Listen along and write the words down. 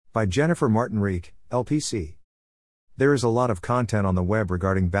By Jennifer Martin Reek, LPC. There is a lot of content on the web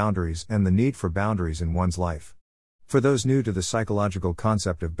regarding boundaries and the need for boundaries in one's life. For those new to the psychological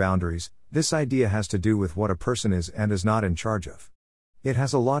concept of boundaries, this idea has to do with what a person is and is not in charge of. It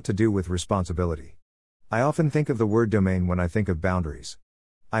has a lot to do with responsibility. I often think of the word domain when I think of boundaries.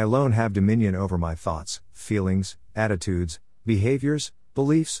 I alone have dominion over my thoughts, feelings, attitudes, behaviors,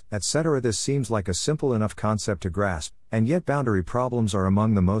 beliefs, etc. This seems like a simple enough concept to grasp, and yet boundary problems are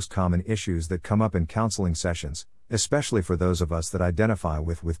among the most common issues that come up in counseling sessions, especially for those of us that identify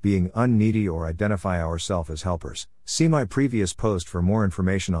with being unneedy or identify ourselves as helpers. See my previous post for more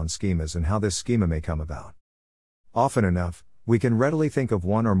information on schemas and how this schema may come about. Often enough, we can readily think of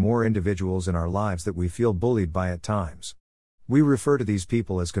one or more individuals in our lives that we feel bullied by at times. We refer to these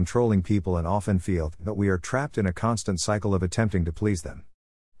people as controlling people and often feel that we are trapped in a constant cycle of attempting to please them.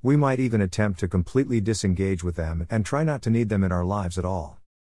 We might even attempt to completely disengage with them and try not to need them in our lives at all.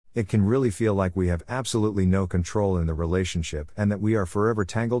 It can really feel like we have absolutely no control in the relationship and that we are forever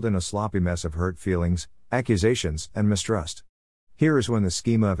tangled in a sloppy mess of hurt feelings, accusations, and mistrust. Here is when the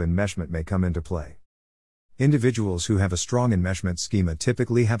schema of enmeshment may come into play. Individuals who have a strong enmeshment schema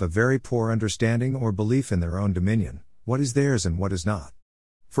typically have a very poor understanding or belief in their own dominion, what is theirs and what is not.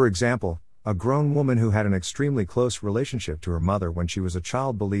 For example, a grown woman who had an extremely close relationship to her mother when she was a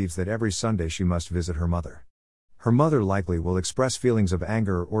child believes that every Sunday she must visit her mother. Her mother likely will express feelings of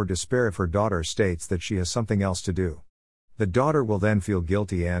anger or despair if her daughter states that she has something else to do. The daughter will then feel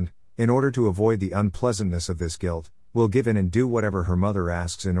guilty and, in order to avoid the unpleasantness of this guilt, will give in and do whatever her mother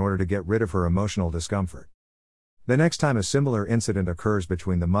asks in order to get rid of her emotional discomfort. The next time a similar incident occurs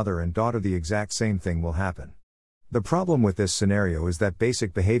between the mother and daughter, the exact same thing will happen. The problem with this scenario is that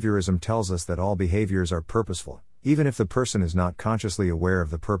basic behaviorism tells us that all behaviors are purposeful, even if the person is not consciously aware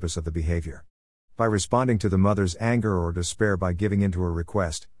of the purpose of the behavior. By responding to the mother's anger or despair by giving in to her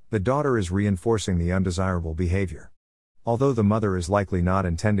request, the daughter is reinforcing the undesirable behavior. Although the mother is likely not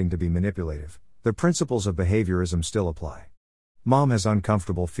intending to be manipulative, the principles of behaviorism still apply. Mom has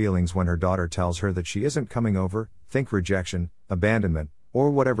uncomfortable feelings when her daughter tells her that she isn't coming over, think rejection, abandonment, or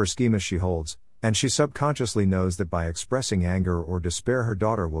whatever schemas she holds, and she subconsciously knows that by expressing anger or despair her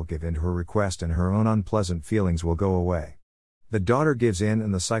daughter will give in to her request and her own unpleasant feelings will go away. The daughter gives in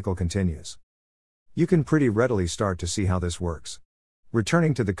and the cycle continues. You can pretty readily start to see how this works.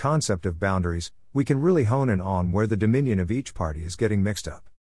 Returning to the concept of boundaries, we can really hone in on where the dominion of each party is getting mixed up.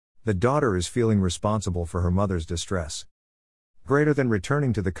 The daughter is feeling responsible for her mother's distress. Greater than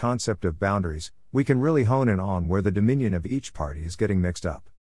returning to the concept of boundaries, we can really hone in on where the dominion of each party is getting mixed up.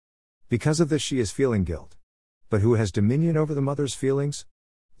 Because of this she is feeling guilt. But who has dominion over the mother's feelings?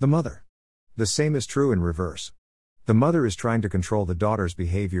 The mother. The same is true in reverse. The mother is trying to control the daughter's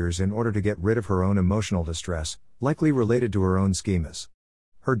behaviors in order to get rid of her own emotional distress, likely related to her own schemas.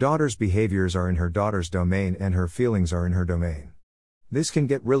 Her daughter's behaviors are in her daughter's domain and her feelings are in her domain. This can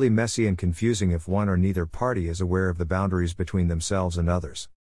get really messy and confusing if one or neither party is aware of the boundaries between themselves and others.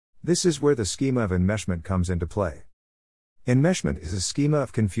 This is where the schema of enmeshment comes into play. Enmeshment is a schema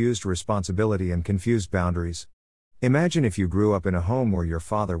of confused responsibility and confused boundaries. Imagine if you grew up in a home where your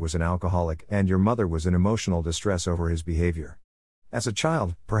father was an alcoholic and your mother was in emotional distress over his behavior. As a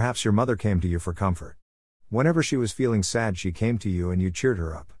child, perhaps your mother came to you for comfort. Whenever she was feeling sad, she came to you and you cheered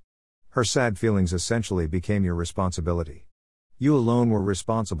her up. Her sad feelings essentially became your responsibility. You alone were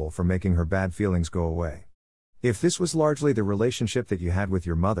responsible for making her bad feelings go away. If this was largely the relationship that you had with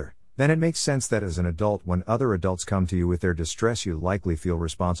your mother, then it makes sense that as an adult, when other adults come to you with their distress, you likely feel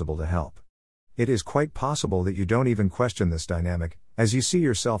responsible to help. It is quite possible that you don't even question this dynamic, as you see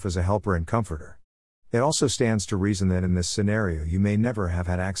yourself as a helper and comforter. It also stands to reason that in this scenario you may never have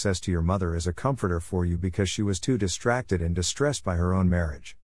had access to your mother as a comforter for you because she was too distracted and distressed by her own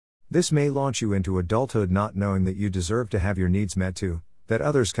marriage. This may launch you into adulthood not knowing that you deserve to have your needs met too, that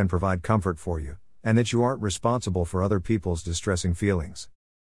others can provide comfort for you, and that you aren't responsible for other people's distressing feelings.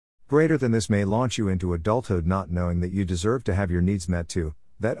 Greater than this may launch you into adulthood not knowing that you deserve to have your needs met too,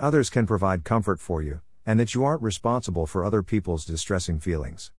 that others can provide comfort for you, and that you aren't responsible for other people's distressing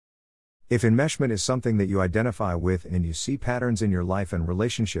feelings. If enmeshment is something that you identify with and you see patterns in your life and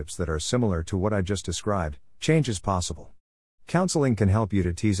relationships that are similar to what I just described, change is possible. Counseling can help you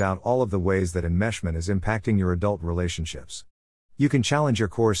to tease out all of the ways that enmeshment is impacting your adult relationships. You can challenge your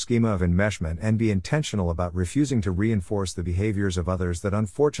core schema of enmeshment and be intentional about refusing to reinforce the behaviors of others that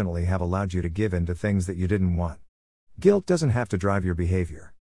unfortunately have allowed you to give in to things that you didn't want. Guilt doesn't have to drive your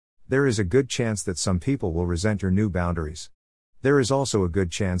behavior. There is a good chance that some people will resent your new boundaries. There is also a good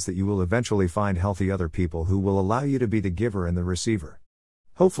chance that you will eventually find healthy other people who will allow you to be the giver and the receiver.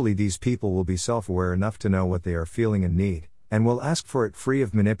 Hopefully these people will be self-aware enough to know what they are feeling and need, and will ask for it free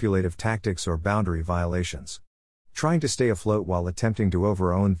of manipulative tactics or boundary violations. Trying to stay afloat while attempting to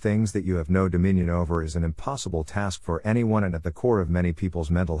own things that you have no dominion over is an impossible task for anyone and at the core of many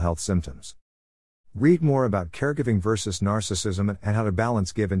people's mental health symptoms. Read more about caregiving versus narcissism and how to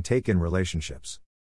balance give and take in relationships.